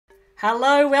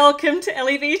Hello, welcome to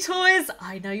LEV Toys.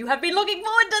 I know you have been looking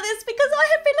forward to this because I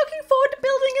have been looking forward to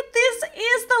building it. This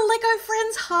is the LEGO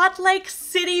Friends Heartlake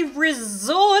City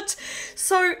Resort.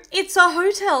 So it's a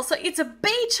hotel, so it's a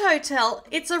beach hotel.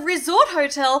 It's a resort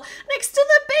hotel next to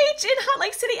the beach in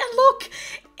Heartlake City. And look,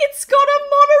 it's got a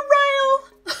monorail.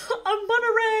 A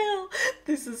monorail.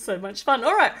 This is so much fun.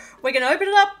 All right, we're going to open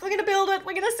it up. We're going to build it.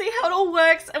 We're going to see how it all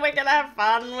works and we're going to have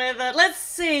fun with it. Let's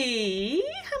see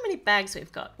how many bags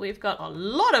we've got. We've got a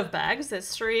lot of bags. There's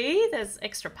 3. There's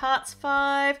extra parts,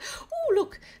 5. Oh,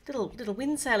 look, little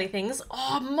wind saily things.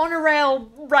 Oh,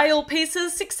 monorail rail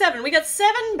pieces, 6, 7. We got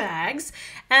 7 bags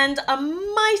and a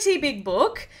mighty big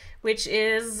book, which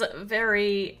is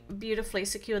very beautifully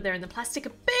secured there in the plastic. A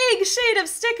big sheet of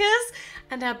stickers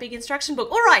and our big instruction book.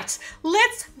 All right,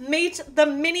 let's meet the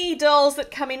mini dolls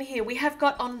that come in here. We have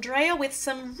got Andrea with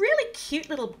some really cute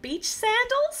little beach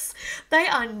sandals. They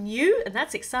are new and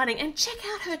that's exciting. And check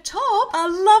out her top, a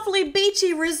lovely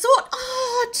beachy resort.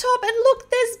 Oh, top, and look,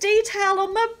 there's detail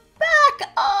on the back.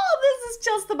 Oh, this is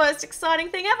just the most exciting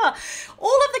thing ever.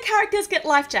 All of the characters get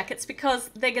life jackets because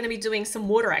they're going to be doing some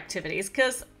water activities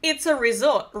because it's a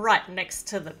resort right next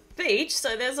to the beach.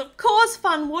 So there's of course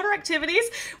fun water activities.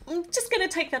 I'm just going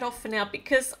to take that off for now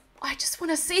because I just want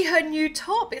to see her new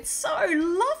top. It's so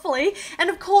lovely.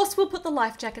 And of course, we'll put the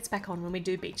life jackets back on when we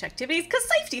do beach activities because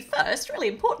safety first, really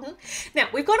important. Now,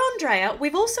 we've got Andrea.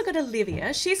 We've also got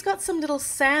Olivia. She's got some little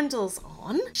sandals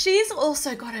on. She's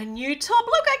also got a new top.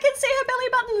 Look, I can see her belly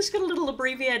button. She's got a little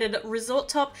abbreviated resort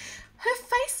top. Her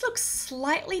face looks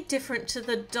slightly different to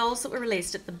the dolls that were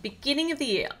released at the beginning of the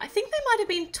year. I think they might have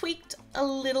been tweaked a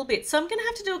little bit, so I'm going to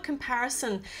have to do a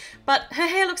comparison. But her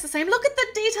hair looks the same. Look at the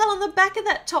detail on the back of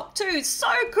that top too. So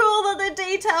cool that the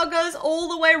detail goes all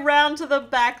the way around to the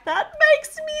back. That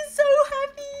makes me so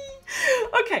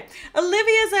happy. Okay,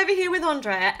 Olivia's over here with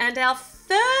Andrea and our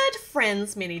third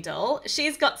Friends mini doll.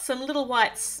 She's got some little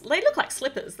whites, they look like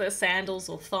slippers, they're sandals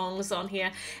or thongs on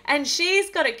here. And she's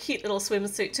got a cute little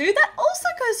swimsuit too. That also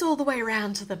goes all the way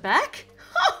around to the back.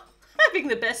 Having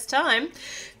the best time.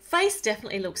 Face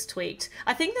definitely looks tweaked.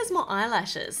 I think there's more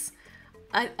eyelashes.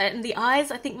 And the eyes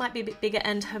I think might be a bit bigger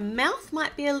and her mouth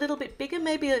might be a little bit bigger.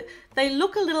 Maybe they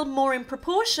look a little more in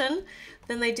proportion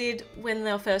than they did when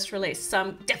they were first released. So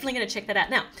I'm definitely going to check that out.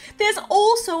 Now, there's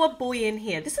also a boy in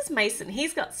here. This is Mason.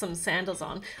 He's got some sandals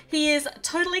on. He is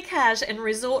totally cash and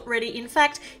resort ready. In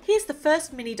fact, he's the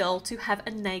first mini doll to have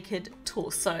a naked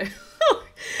torso.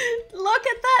 Look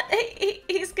at that.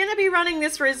 He's going to be running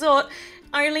this resort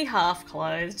only half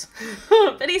clothed,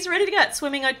 but he's ready to go out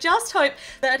swimming. I just hope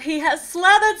that he has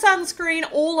slathered sunscreen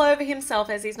all over himself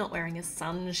as he's not wearing a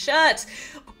sun shirt.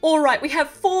 All right, we have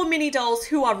 4 mini dolls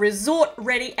who are resort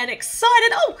ready and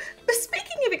excited. Oh, but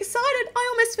speaking of excited,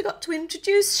 I almost forgot to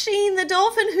introduce Sheen the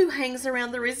dolphin who hangs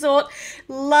around the resort.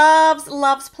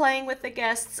 Loves playing with the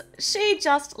guests. She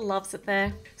just loves it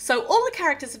there. So all the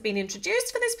characters have been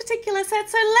introduced for this particular set.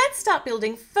 So let's start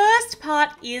building. First part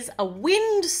is a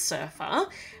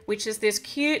windsurfer, which is this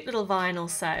cute little vinyl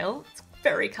sail. It's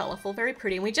very colourful, very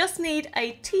pretty. And we just need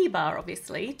a T-bar,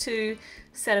 obviously, to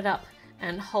set it up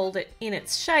and hold it in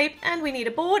its shape. And we need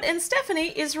a board, and Stephanie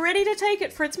is ready to take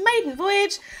it for its maiden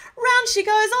voyage. Round she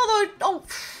goes, although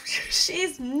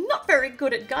she's not very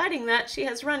good at guiding that. She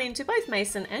has run into both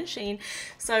Mason and Sheen,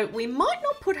 so we might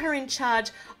not put her in charge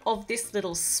of this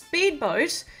little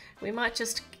speedboat. We might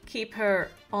just keep her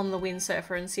on the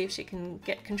windsurfer and see if she can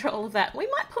get control of that. We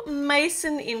might put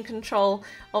Mason in control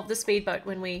of the speedboat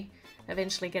when we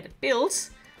eventually get it built.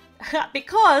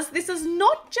 Because this is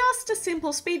not just a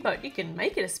simple speedboat. You can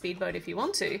make it a speedboat if you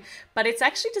want to, but it's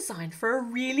actually designed for a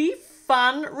really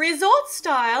fun resort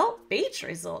style, beach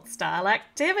resort style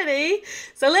activity.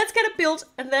 So let's get it built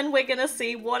and then we're gonna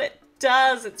see what it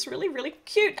does. It's really, really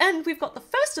cute. And we've got the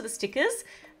first of the stickers.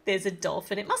 There's a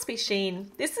dolphin. It must be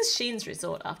Sheen. This is Sheen's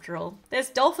resort after all. There's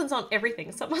dolphins on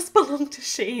everything, so it must belong to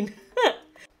Sheen.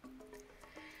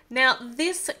 Now,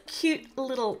 this cute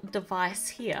little device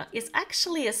here is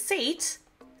actually a seat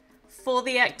for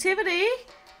the activity,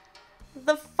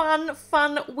 the fun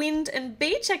wind and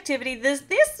beach activity. There's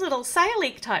this little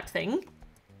sail-y type thing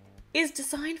is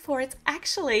designed for. It's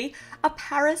actually a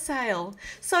parasail.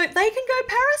 So they can go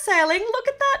parasailing. Look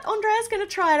at that. Andrea's going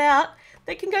to try it out.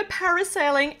 They can go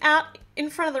parasailing out in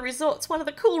front of the resort. It's one of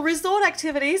the cool resort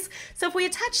activities. So if we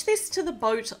attach this to the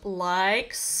boat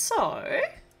like so,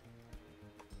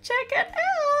 check it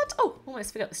out. Oh,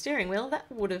 almost forgot the steering wheel. That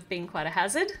would have been quite a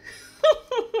hazard.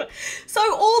 So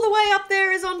all the way up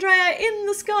there is Andrea in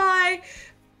the sky.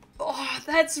 Oh,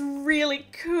 that's really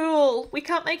cool. We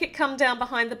can't make it come down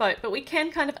behind the boat, but we can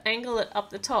kind of angle it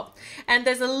up the top. And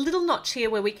there's a little notch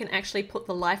here where we can actually put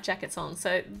the life jackets on.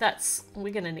 So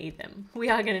we're going to need them. We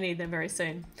are going to need them very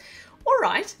soon. All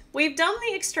right, we've done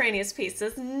the extraneous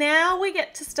pieces. Now we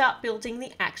get to start building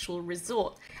the actual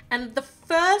resort. And the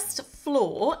first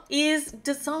floor is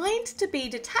designed to be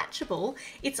detachable.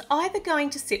 It's either going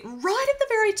to sit right at the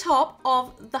very top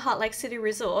of the Heartlake City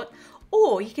Resort,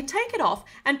 or you can take it off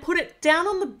and put it down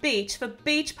on the beach for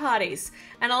beach parties.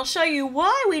 And I'll show you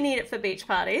why we need it for beach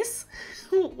parties.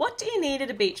 What do you need at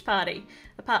a beach party,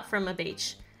 apart from a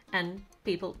beach and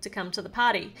people to come to the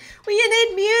party? Well, you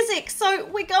need music, so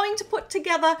we're going to put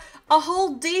together a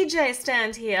whole DJ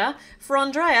stand here for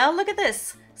Andrea. Look at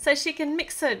this. So she can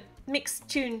mix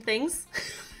tune things.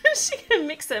 She can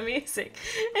mix her music,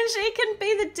 and she can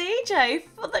be the DJ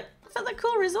for the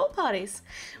cool resort parties.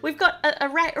 We've got a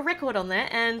record on there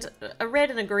and a red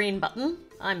and a green button.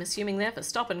 I'm assuming there for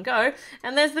stop and go.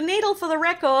 And there's the needle for the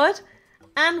record.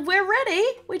 And we're ready.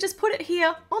 We just put it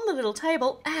here on the little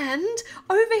table. And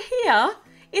over here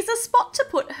is a spot to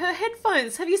put her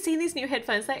headphones. Have you seen these new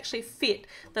headphones? They actually fit,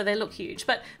 though they look huge,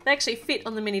 but they actually fit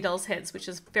on the mini dolls' heads, which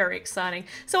is very exciting.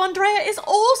 So Andrea is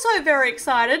also very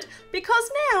excited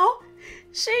because now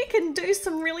she can do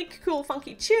some really cool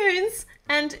funky tunes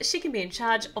and she can be in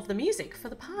charge of the music for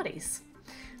the parties.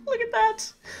 Look at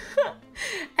that.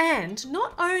 And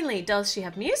not only does she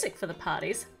have music for the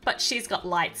parties, but she's got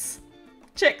lights.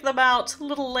 Check them out,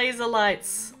 little laser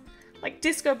lights, like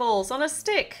disco balls on a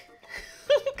stick.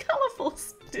 Colourful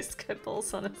disco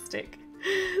balls on a stick.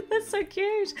 That's so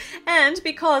cute. And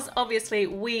because obviously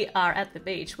we are at the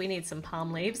beach, we need some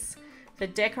palm leaves for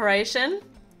decoration.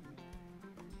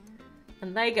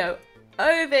 And they go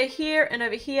over here and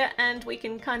over here, and we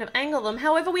can kind of angle them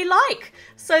however we like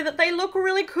so that they look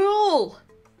really cool.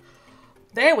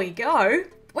 There we go.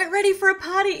 We're ready for a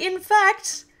party. In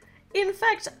fact,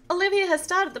 Olivia has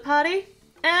started the party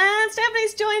and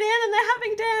Stephanie's joined in and they're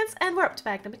having dance, and we're up to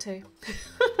bag number 2.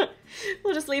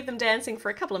 We'll just leave them dancing for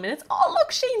a couple of minutes. Oh,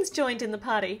 look, Sheen's joined in the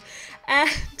party.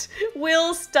 And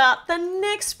we'll start the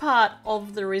next part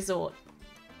of the resort.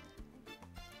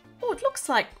 Oh, it looks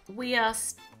like we are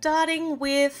starting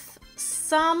with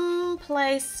some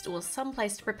place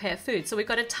to prepare food. So we've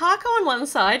got a taco on one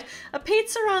side, a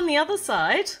pizza on the other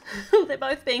side. They're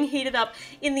both being heated up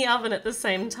in the oven at the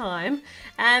same time.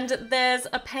 And there's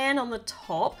a pan on the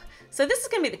top. So this is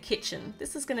going to be the kitchen.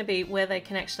 This is going to be where they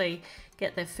can actually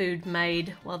get their food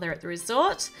made while they're at the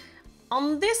resort.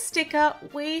 On this sticker,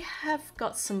 we have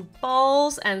got some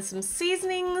bowls and some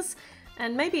seasonings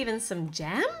and maybe even some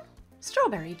jam.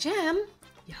 Strawberry jam,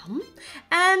 yum,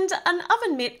 and an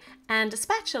oven mitt and a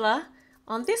spatula.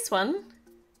 On this one,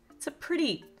 it's a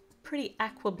pretty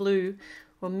aqua blue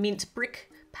or mint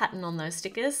brick pattern on those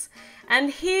stickers.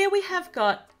 And here we have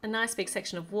got a nice big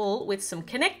section of wool with some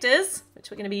connectors,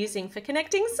 which we're going to be using for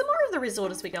connecting some more of the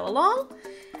resort as we go along.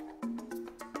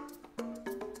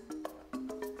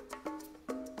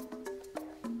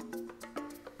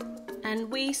 And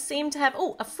we seem to have,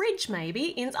 a fridge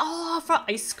maybe, for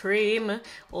ice cream.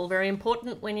 All very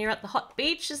important when you're at the hot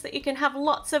beach is that you can have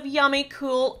lots of yummy,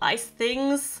 cool ice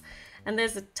things. And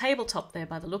there's a tabletop there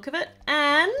by the look of it.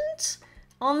 And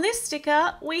on this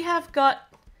sticker, we know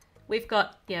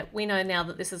now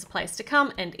that this is a place to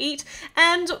come and eat.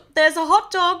 And there's a hot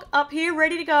dog up here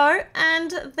ready to go.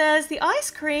 And there's the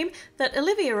ice cream that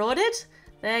Olivia ordered.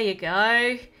 There you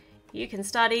go. You can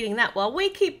start eating that while we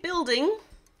keep building.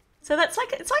 So it's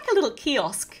like a little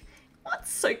kiosk.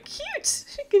 That's so cute.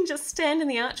 You can just stand in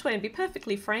the archway and be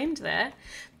perfectly framed there.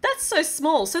 That's so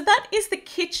small. So that is the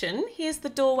kitchen. Here's the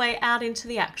doorway out into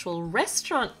the actual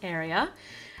restaurant area.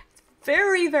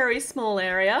 Very, very small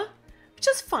area, which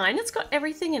is fine. It's got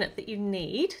everything in it that you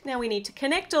need. Now we need to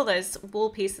connect all those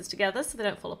wall pieces together so they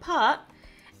don't fall apart.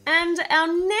 And our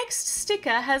next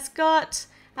sticker has got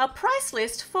our price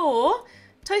list for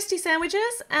toasty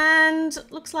sandwiches and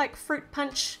looks like fruit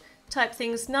punch type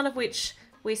things, none of which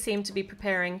we seem to be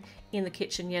preparing in the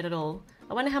kitchen yet at all.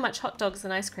 I wonder how much hot dogs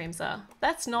and ice creams are.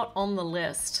 That's not on the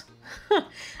list.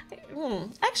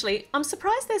 Actually, I'm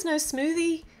surprised there's no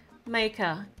smoothie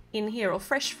maker in here or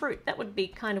fresh fruit. That would be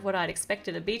kind of what I'd expect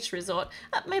at a beach resort.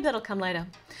 Maybe that'll come later.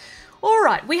 All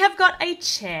right, we have got a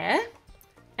chair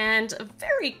and a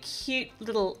very cute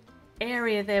little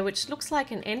area there which looks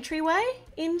like an entryway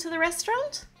into the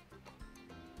restaurant.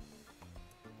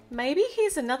 Maybe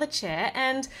here's another chair,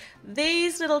 and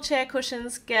these little chair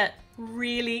cushions get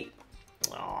really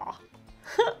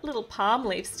little palm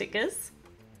leaf stickers.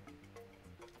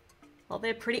 Oh,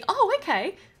 they're pretty. Oh,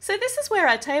 okay. So this is where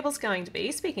our table's going to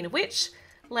be. Speaking of which,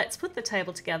 let's put the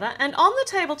table together. And on the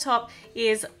tabletop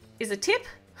is a tip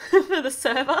for the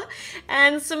server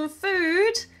and some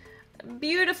food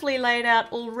beautifully laid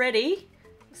out already,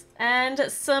 and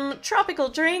some tropical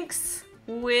drinks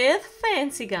with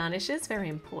fancy garnishes, very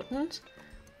important.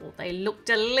 Oh, they look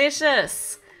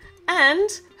delicious. And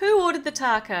who ordered the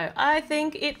taco? I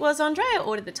think it was Andrea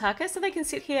ordered the taco, so they can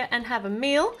sit here and have a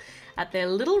meal at their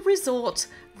little resort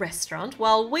restaurant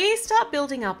while we start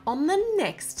building up on the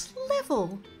next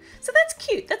level. So that's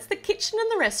cute. That's the kitchen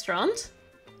and the restaurant.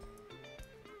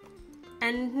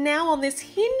 And now on this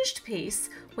hinged piece,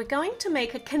 we're going to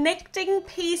make a connecting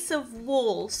piece of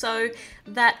wall so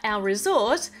that our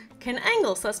resort can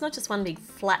angle. So it's not just one big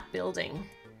flat building.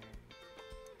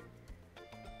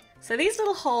 So these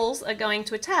little holes are going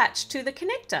to attach to the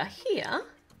connector here.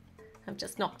 I've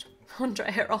just knocked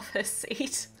Andrea off her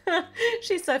seat.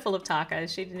 She's so full of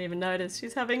tacos, she didn't even notice.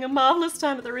 She's having a marvellous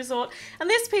time at the resort. And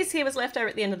this piece here was left over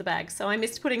at the end of the bag, so I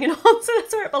missed putting it on, so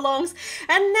that's where it belongs.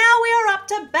 And now we are up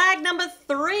to bag number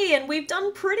 3, and we've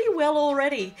done pretty well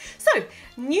already. So,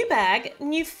 new bag,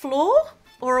 new floor,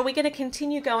 or are we going to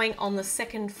continue going on the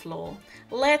second floor?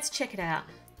 Let's check it out.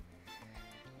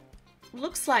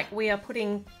 Looks like we are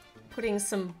putting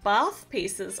some bath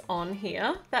pieces on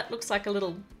here. That looks like a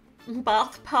little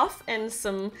bath puff and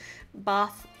some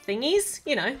bath thingies,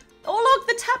 you know. Oh look,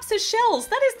 the taps are shells.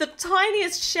 That is the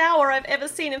tiniest shower I've ever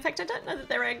seen. In fact, I don't know that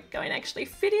they're going to actually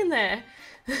fit in there.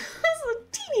 This is a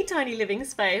teeny tiny living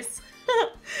space.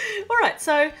 All right,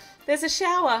 so there's a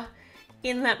shower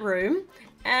in that room,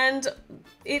 and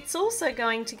it's also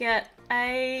going to get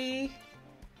a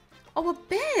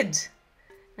bed,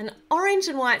 an orange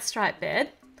and white striped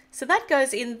bed. So that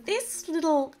goes in this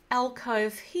little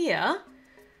alcove here.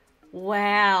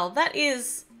 Wow, that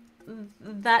is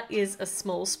a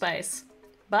small space,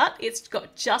 but it's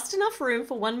got just enough room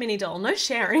for one mini doll. No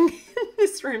sharing in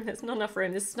this room. There's not enough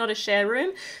room. This is not a share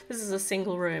room. This is a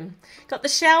single room. Got the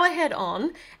shower head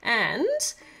on, and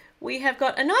we have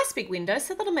got a nice big window,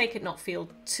 so that'll make it not feel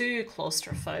too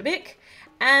claustrophobic.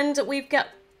 And we've got,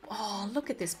 oh, look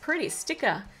at this pretty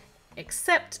sticker,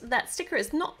 except that sticker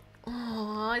is not,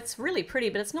 oh, it's really pretty,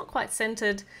 but it's not quite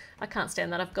centered. I can't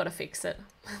stand that. I've got to fix it.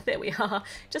 There we are.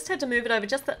 Just had to move it over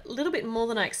just a little bit more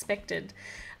than I expected.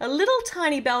 A little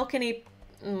tiny balcony,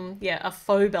 yeah, a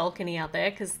faux balcony out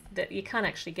there, because you can't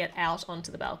actually get out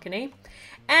onto the balcony.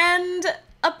 And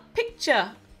a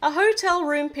picture, a hotel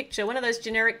room picture, one of those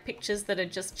generic pictures that are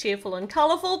just cheerful and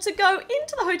colourful to go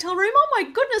into the hotel room. Oh my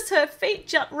goodness, her feet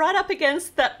jut right up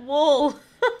against that wall.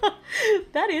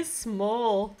 That is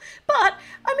small. But,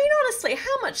 I mean, honestly,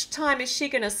 how much time is she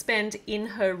going to spend in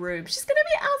her room? She's going to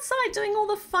be outside doing all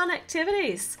the fun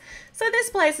activities. So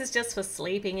this place is just for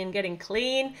sleeping and getting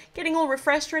clean, getting all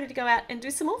refreshed, ready to go out and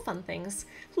do some more fun things.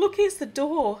 Look, here's the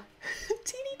door.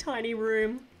 Teeny tiny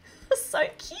room. So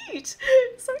cute.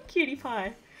 So cutie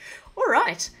pie. All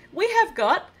right, we have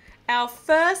got our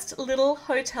first little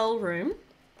hotel room,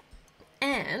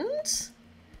 and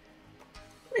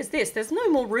what is this? There's no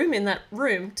more room in that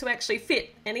room to actually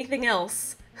fit anything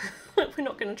else. We're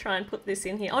not going to try and put this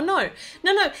in here. Oh no,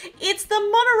 it's the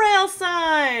monorail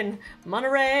sign.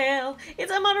 Monorail,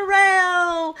 it's a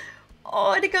monorail.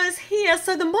 Oh, and it goes here.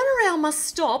 So the monorail must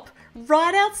stop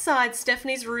right outside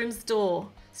Stephanie's room's door.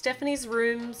 Stephanie's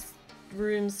room's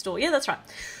door. Yeah, that's right.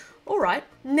 All right,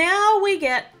 now we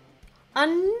get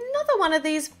another one of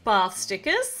these bath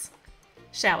stickers.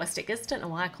 Shower stickers. Don't know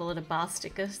why I call it a bath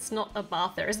sticker. It's not a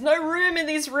bath. There is no room in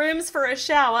these rooms for a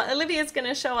shower. Olivia's going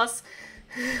to show us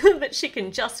that she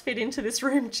can just fit into this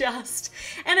room just.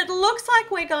 And it looks like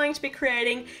we're going to be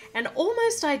creating an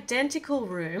almost identical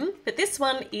room, but this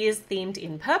one is themed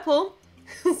in purple.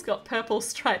 It's got purple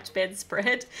striped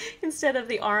bedspread instead of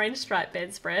the orange striped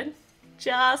bedspread.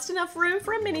 Just enough room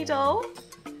for a mini doll.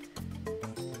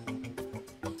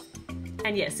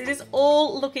 And yes, it is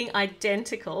all looking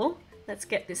identical. Let's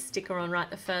get this sticker on right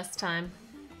the first time.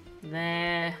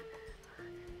 There.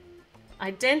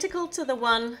 Identical to the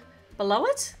one below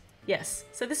it? Yes.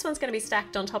 So this one's going to be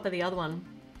stacked on top of the other one.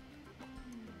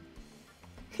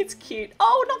 It's cute.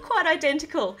 Oh, not quite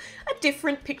identical. A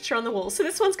different picture on the wall. So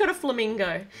this one's got a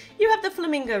flamingo. You have the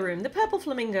flamingo room, the purple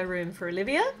flamingo room for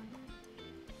Olivia.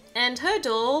 And her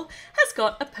door has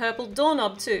got a purple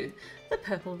doorknob too. The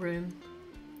purple room.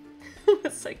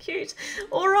 That's so cute.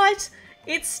 All right,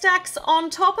 it stacks on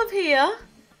top of here.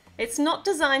 It's not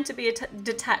designed to be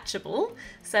detachable,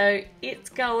 so it's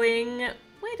going...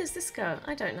 Where does this go?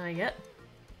 I don't know yet.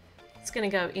 It's going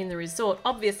to go in the resort,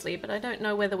 obviously, but I don't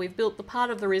know whether we've built the part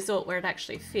of the resort where it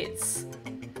actually fits.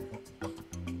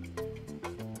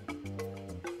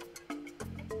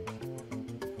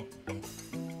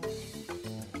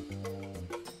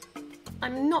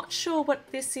 I'm not sure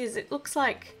what this is. It looks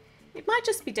like it might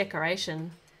just be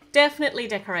decoration. Definitely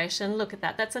decoration. Look at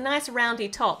that. That's a nice roundy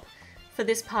top for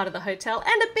this part of the hotel,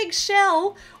 and a big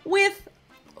shell with,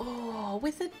 oh,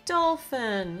 with a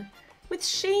dolphin, with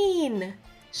Sheen.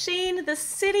 Sheen, the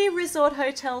City Resort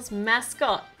Hotel's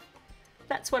mascot.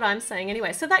 That's what I'm saying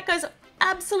anyway. So that goes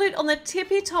absolute on the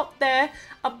tippy top there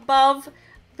above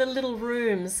the little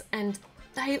rooms, and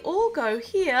they all go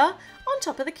here on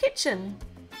top of the kitchen.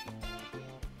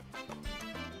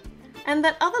 And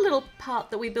that other little part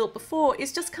that we built before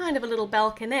is just kind of a little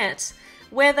balconette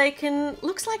where they can,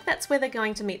 looks like that's where they're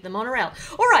going to meet the monorail.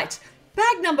 All right,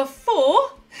 bag number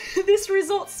 4. This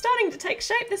resort's starting to take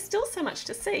shape. There's still so much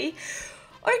to see.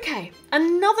 Okay,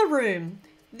 another room.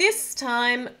 This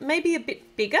time, maybe a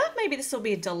bit bigger. Maybe this will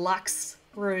be a deluxe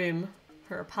room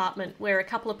or apartment where a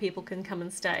couple of people can come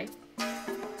and stay.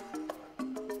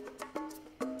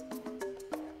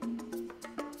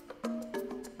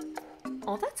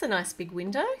 Oh, that's a nice big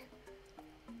window.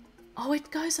 Oh,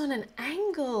 it goes on an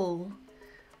angle.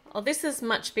 Oh, this is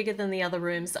much bigger than the other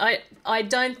rooms. I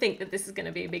don't think that this is going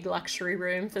to be a big luxury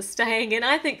room for staying in.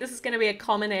 I think this is going to be a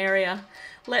common area.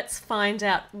 Let's find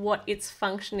out what its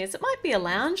function is. It might be a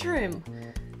lounge room.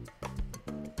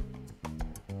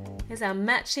 There's our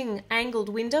matching angled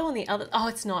window on the other. Oh,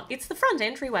 it's not. It's the front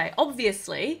entryway,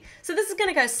 obviously. So this is going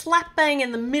to go slap bang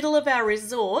in the middle of our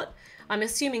resort. I'm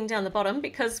assuming down the bottom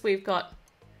because we've got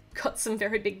some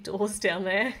very big doors down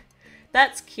there.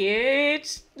 That's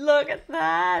cute. Look at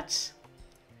that.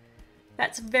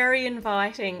 That's very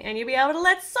inviting, and you'll be able to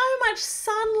let so much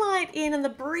sunlight in and the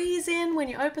breeze in when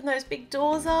you open those big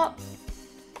doors up.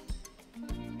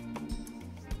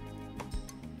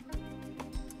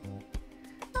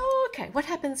 Okay, what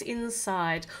happens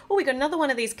inside? Oh, we got another one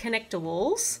of these connector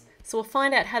walls. So we'll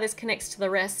find out how this connects to the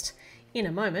rest in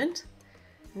a moment.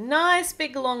 Nice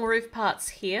big long roof parts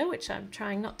here, which I'm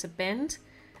trying not to bend.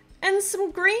 And some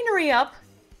greenery up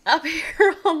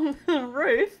here on the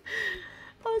roof.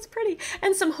 Oh, it's pretty.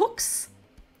 And some hooks.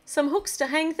 Some hooks to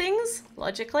hang things,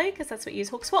 logically, because that's what you use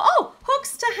hooks for. Oh,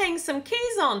 hooks to hang some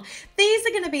keys on. These are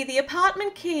going to be the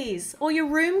apartment keys or your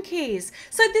room keys.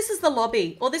 So this is the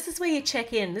lobby, or this is where you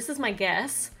check in. This is my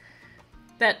guess.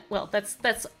 Well,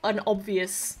 that's an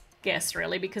obvious guess,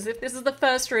 really, because if this is the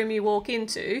first room you walk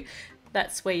into,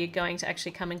 that's where you're going to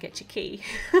actually come and get your key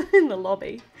in the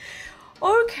lobby.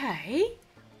 Okay,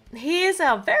 here's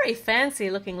our very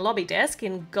fancy looking lobby desk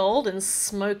in gold and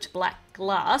smoked black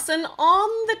glass, and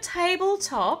on the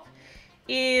tabletop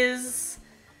is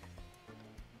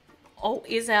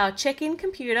our check-in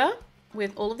computer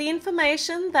with all of the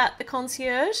information that the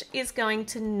concierge is going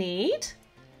to need.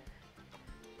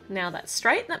 Now that's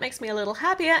straight, that makes me a little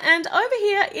happier, and over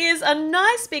here is a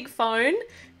nice big phone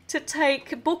to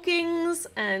take bookings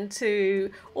and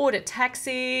to order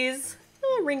taxis.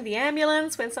 Ring the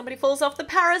ambulance when somebody falls off the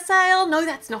parasail. No,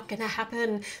 that's not going to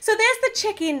happen. So there's the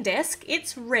check-in desk.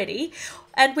 It's ready.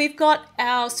 And we've got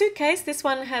our suitcase. This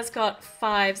one has got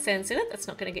 5 cents in it. That's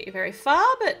not going to get you very far,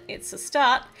 but it's a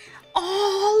start.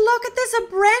 Oh, look at this, a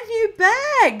brand new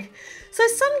bag. So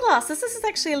sunglasses, this is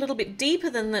actually a little bit deeper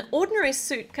than the ordinary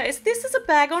suitcase. This is a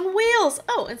bag on wheels.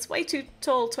 Oh, it's way too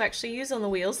tall to actually use on the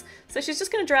wheels. So she's just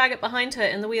going to drag it behind her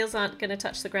and the wheels aren't going to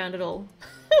touch the ground at all.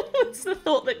 It's the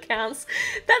thought that counts.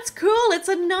 That's cool. It's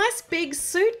a nice big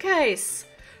suitcase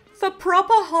for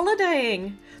proper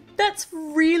holidaying. That's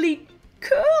really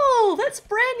cool. That's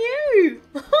brand new.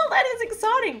 That is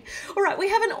exciting. All right, we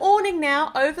have an awning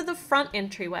now over the front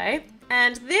entryway.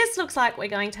 And this looks like we're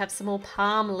going to have some more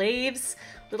palm leaves,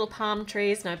 little palm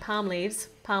trees, no, palm leaves,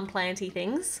 palm planty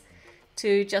things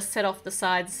to just set off the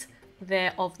sides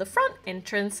there of the front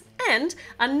entrance, and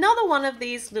another one of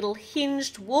these little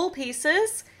hinged wall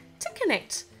pieces to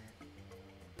connect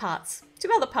parts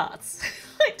to other parts.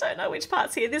 I don't know which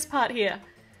part's here, this part here.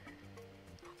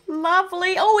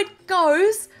 Lovely. Oh, it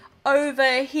goes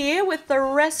over here with the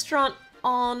restaurant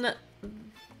on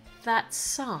that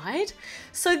side.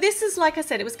 So this is, like I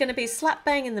said, it was going to be slap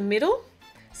bang in the middle.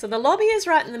 So the lobby is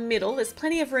right in the middle. There's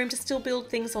plenty of room to still build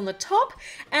things on the top.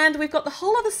 And we've got the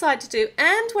whole other side to do.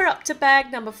 And we're up to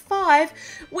bag number 5.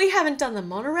 We haven't done the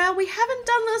monorail. We haven't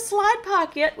done the slide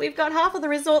park yet. We've got half of the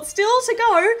resort still to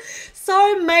go.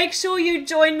 So make sure you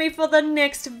join me for the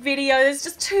next video. There's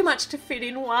just too much to fit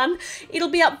in one. It'll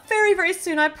be up very, very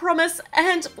soon, I promise.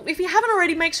 And if you haven't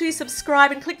already, make sure you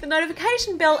subscribe and click the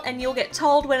notification bell and you'll get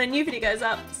told when a new video goes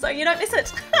up so you don't miss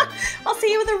it. I'll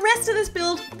see you with the rest of this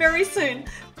build very soon.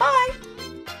 Bye!